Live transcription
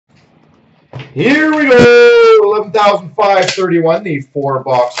Here we go. 11,531. The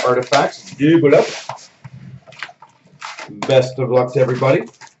 4-box artifacts. Double up. Best of luck to everybody.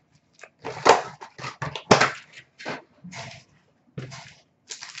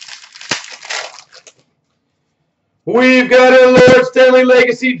 We've got a Lord Stanley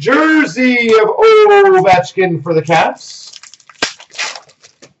Legacy jersey of Ovechkin for the Caps.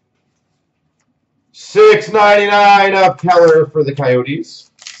 $6.99 of Keller for the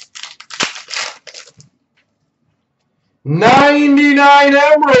Coyotes. 99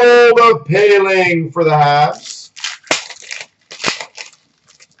 Emerald of Paling for the Habs.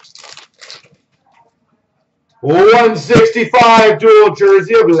 165 dual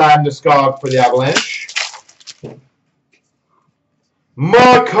jersey of Landeskog for the Avalanche.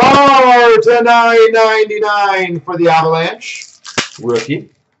 Makar to 999 for the Avalanche.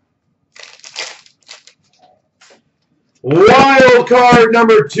 Rookie. Wild card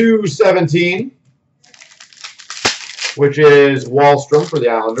number 217, which is Wallstrom for the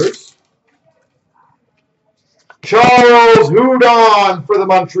Islanders. Charles Hudon for the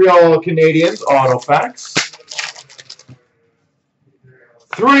Montreal Canadiens, Autofacts.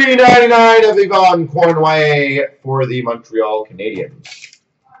 $3.99 of Yvonne Cornway for the Montreal Canadiens.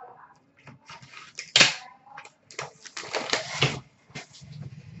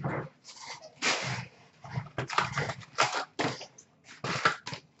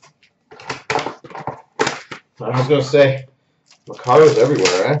 I was going to say, Makara's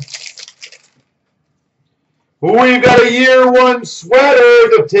everywhere, eh? We've got a year 1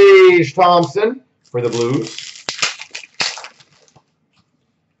 sweater of Tage Thompson for the Blues.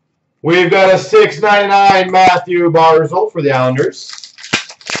 We've got a $6.99 Matthew Barzal for the Islanders.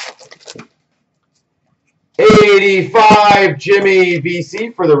 85 Jimmy Vesey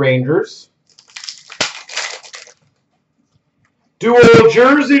for the Rangers. Dual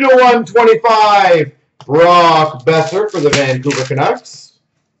jersey to 125 Brock Besser for the Vancouver Canucks.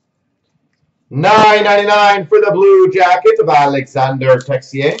 $9.99 for the Blue Jackets of Alexander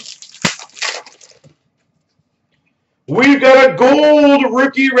Texier. We've got a gold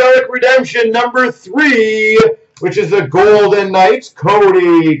rookie relic redemption number 3, which is the Golden Knights,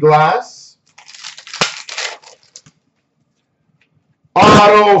 Cody Glass.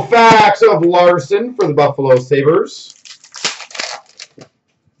 Auto fax of Larson for the Buffalo Sabres.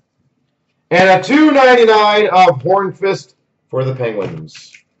 And a $2.99 of Hornfist for the Penguins.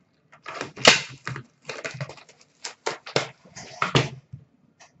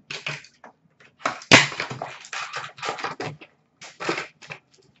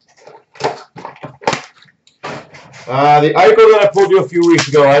 The Eichel that I pulled you a few weeks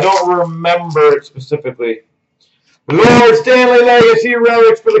ago, I don't remember it specifically. Lord Stanley Legacy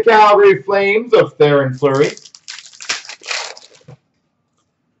Relics for the Calgary Flames of Theron Fleury.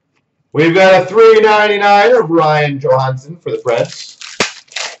 We've got a $3.99 of Ryan Johansson for the Preds.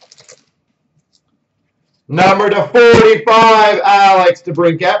 Number to 45, Alex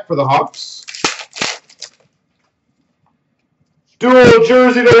DeBrincat for the Hawks. Dual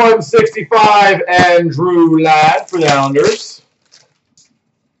jersey to 165, Andrew Ladd for the Islanders.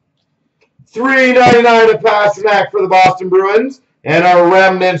 $3.99 of Pasternak for the Boston Bruins. And a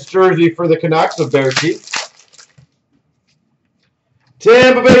Remnants jersey for the Canucks of Berkey.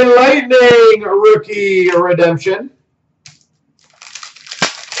 Tampa Bay Lightning rookie redemption.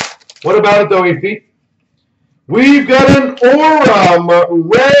 What about it though, Efie? We've got an Aurum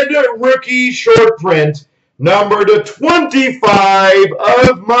red rookie short print. Number to 25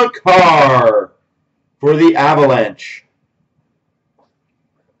 of Makar for the Avalanche.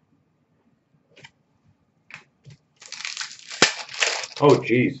 Oh,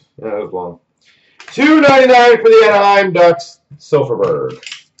 geez. That was long. $2.99 for the Anaheim Ducks, Silverberg.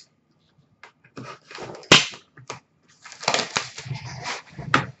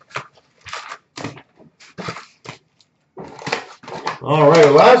 All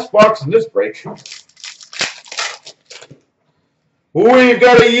right, last box in this break. We've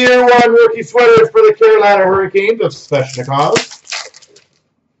got a year 1 rookie sweater for the Carolina Hurricanes of Svechnikov.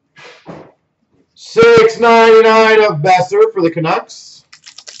 $6.99 of Besser for the Canucks.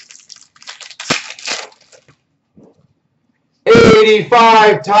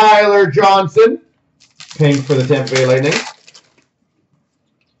 85 Tyler Johnson, pink for the Tampa Bay Lightning.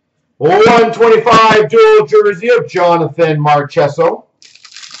 125 dual jersey of Jonathan Marchessault,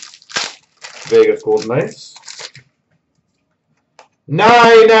 Vegas Golden Knights.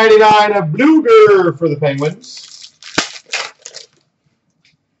 $9.99 of Bluger for the Penguins.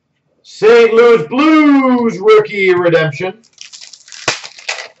 St. Louis Blues rookie redemption.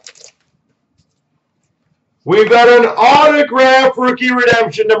 We've got an autograph rookie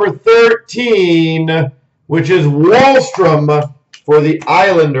redemption number 13, which is Wallstrom for the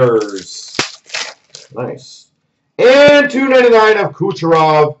Islanders. Nice. And $2.99 of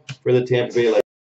Kucherov for the Tampa Bay Lightning.